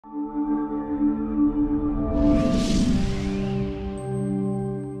Hi,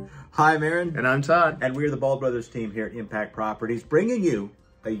 I'm Aaron. And I'm Todd. And we're the Ball Brothers team here at Impact Properties, bringing you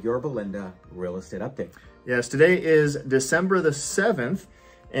a Yorba Linda real estate update. Yes, today is December the 7th,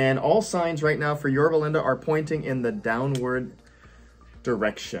 and all signs right now for Yorba Linda are pointing in the downward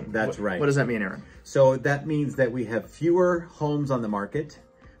direction. That's right. What does that mean, Aaron? So that means that we have fewer homes on the market,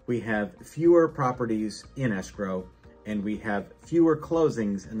 we have fewer properties in escrow, and we have fewer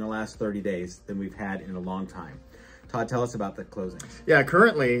closings in the last 30 days than we've had in a long time. Todd, tell us about the closings. Yeah,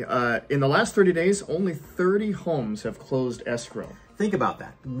 currently, in the last 30 days, only 30 homes have closed escrow. Think about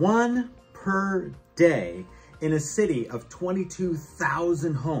that. One per day in a city of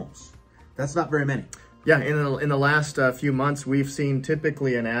 22,000 homes. That's not very many. Yeah, in the last few months, we've seen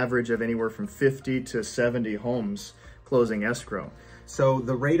typically an average of anywhere from 50 to 70 homes closing escrow. So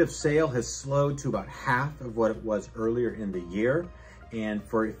the rate of sale has slowed to about half of what it was earlier in the year. And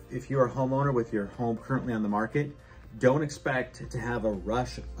if you're a homeowner with your home currently on the market, don't expect to have a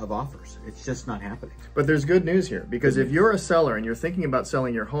rush of offers. It's just not happening. But there's good news here, because if you're a seller and you're thinking about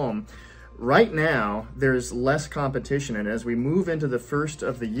selling your home, right now there's less competition. And as we move into the first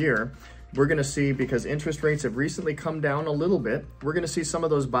of the year, we're going to see, because interest rates have recently come down a little bit, we're going to see some of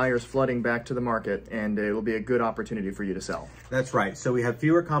those buyers flooding back to the market, and it will be a good opportunity for you to sell. That's right. So we have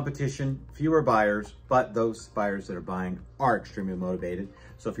fewer competition, fewer buyers, but those buyers that are buying are extremely motivated.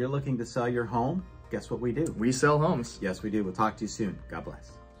 So if you're looking to sell your home, guess what we do? We sell homes. Yes, we do. We'll talk to you soon. God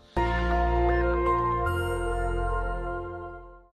bless.